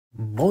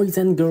Boys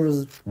and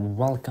girls,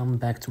 welcome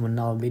back to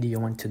another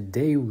video, and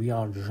today we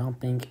are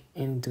jumping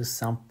into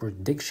some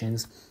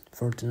predictions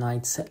for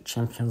tonight's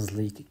Champions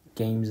League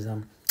games.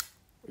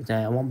 It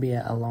won't be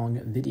a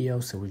long video,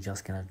 so we're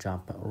just gonna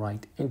jump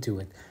right into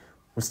it.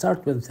 We'll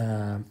start with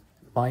Bayern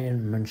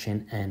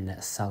München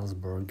and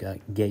Salzburg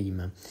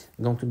game.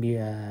 Going to be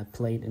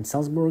played in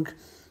Salzburg,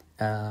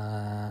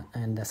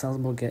 and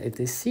Salzburg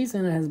this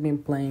season has been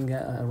playing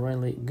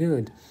really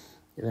good.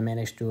 They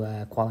managed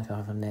to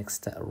qualify for the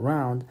next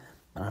round,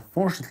 but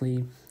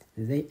unfortunately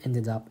they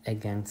ended up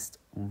against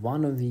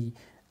one of the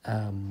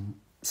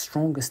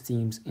strongest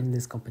teams in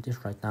this competition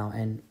right now,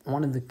 and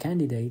one of the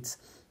candidates,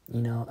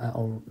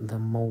 or the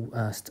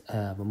most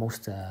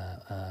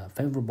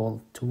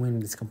favorable to win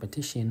this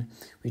competition,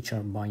 which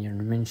are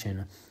Bayern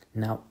München.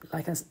 Now,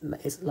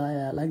 it's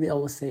like they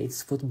always say,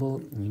 it's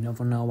football. You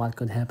never know what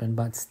could happen,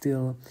 but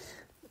still,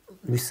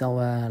 we saw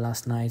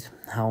last night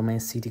how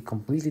Man City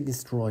completely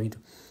destroyed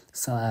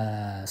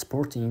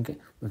Sporting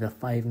with a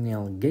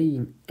 5-0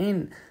 game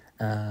in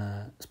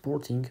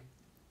Sporting,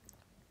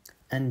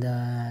 and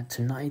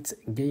tonight's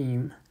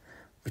game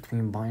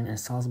between Bayern and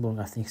Salzburg,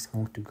 I think, is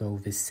going to go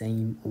the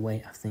same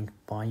way. I think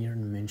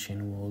Bayern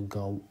München will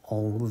go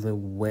all the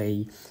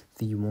way.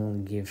 They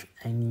won't give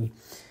any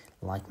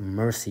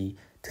mercy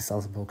to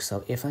Salzburg.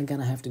 So if I'm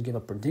gonna have to give a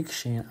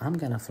prediction, I'm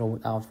gonna throw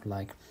it out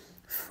for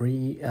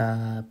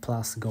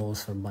 3+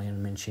 goals for Bayern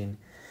München.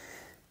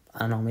 I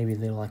don't know, maybe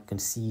they'll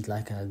concede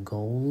a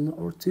goal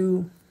or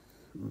two,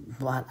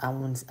 but I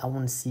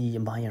won't see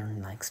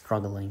Bayern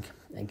struggling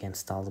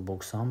against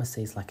Salzburg. So I'm gonna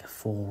say it's a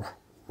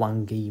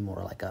 4-1 game or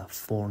a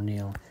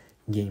 4-0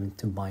 game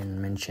to Bayern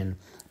München.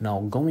 Now,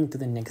 going to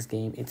the next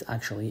game, it's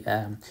actually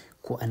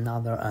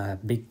another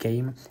big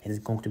game. It's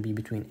going to be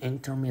between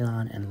Inter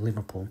Milan and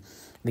Liverpool.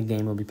 The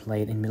game will be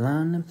played in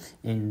Milan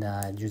in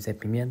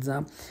Giuseppe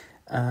Meazza,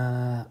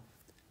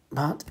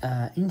 but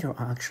Inter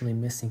are actually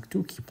missing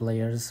two key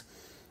players,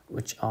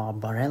 which are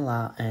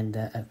Barella and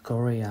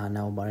Correa.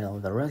 Now, Barella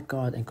with a red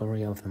card and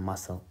Correa with a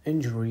muscle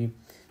injury.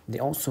 They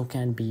also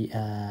can be,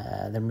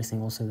 they're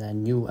missing also the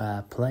new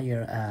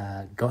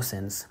player,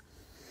 Gosens.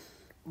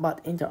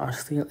 But Inter are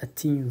still a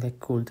team that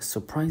could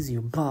surprise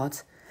you.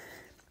 But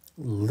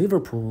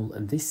Liverpool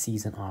this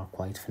season are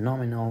quite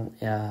phenomenal.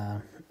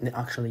 They're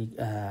actually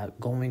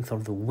going for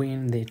the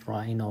win. They're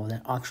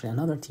actually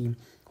another team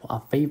who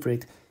are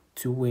favorite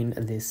to win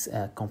this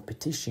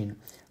competition.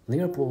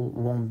 Liverpool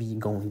won't be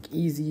going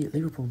easy.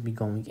 Liverpool will be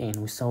going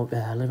in. We saw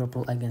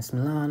Liverpool against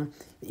Milan.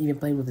 They even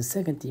played with the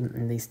second team,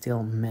 and they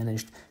still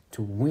managed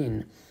to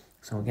win.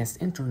 So against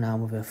Inter now,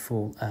 with a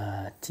full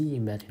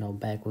team that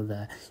back with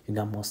you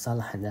got Mo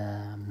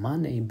Salah,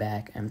 Mane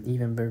back, and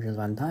even Virgil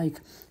van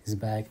Dijk is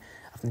back.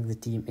 I think the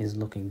team is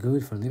looking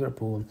good for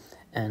Liverpool,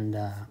 and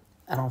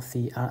I don't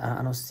see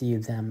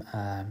them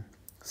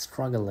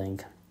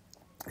struggling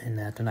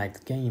in tonight's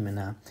game,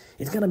 and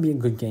it's gonna be a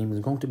good game.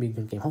 It's going to be a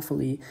good game.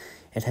 Hopefully,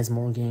 it has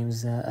more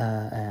games.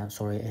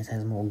 It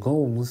has more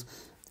goals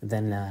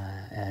than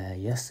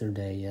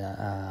yesterday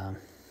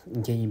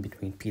game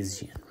between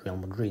PSG and Real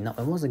Madrid. Now,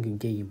 it was a good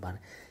game, but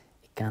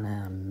it kind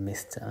of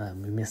missed.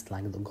 We missed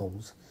the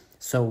goals.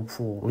 So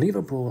for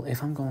Liverpool,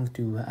 if I'm going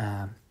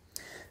to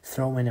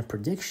throw in a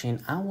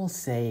prediction, I will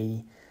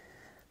say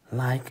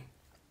a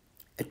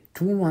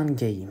 2-1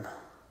 game.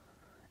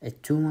 A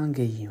 2-1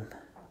 game.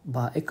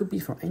 But it could be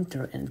for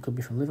Inter and it could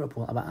be for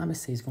Liverpool. But I'm going to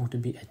say it's going to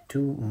be a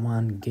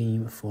 2-1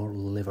 game for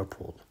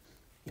Liverpool.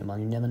 You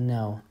never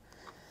know.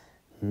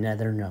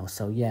 Never know.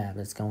 So yeah,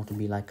 it's going to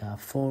be a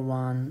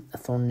 4-1, a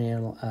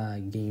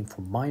 4-0 game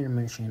for Bayern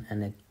München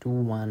and a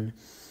 2-1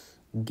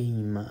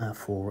 game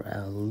for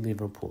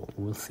Liverpool.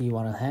 We'll see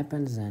what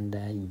happens, and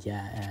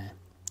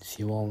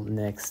see you all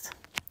next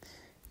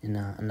in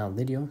another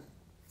video.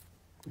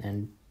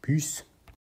 And peace.